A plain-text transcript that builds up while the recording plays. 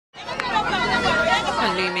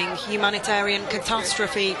A looming humanitarian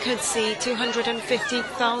catastrophe could see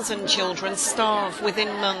 250,000 children starve within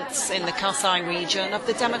months in the Kasai region of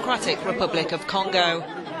the Democratic Republic of Congo.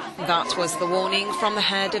 That was the warning from the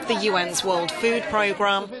head of the UN's World Food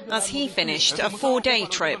Programme as he finished a 4-day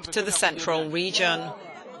trip to the central region.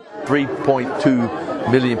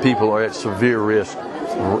 3.2 million people are at severe risk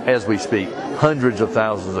as we speak. Hundreds of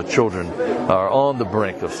thousands of children are on the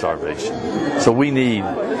brink of starvation. So we need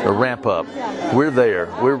a ramp up. We're there.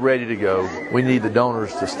 We're ready to go. We need the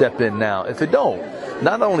donors to step in now. If they don't,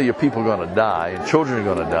 not only are people going to die and children are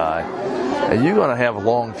going to die, and you're going to have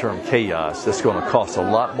long-term chaos that's going to cost a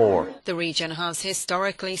lot more. The region has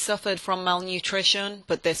historically suffered from malnutrition,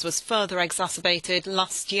 but this was further exacerbated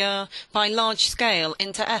last year by large-scale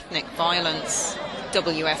inter-ethnic violence.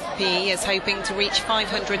 WFP is hoping to reach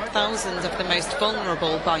 500,000 of the most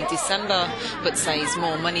vulnerable by December, but says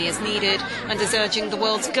more money is needed and is urging the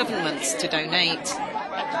world's governments to donate.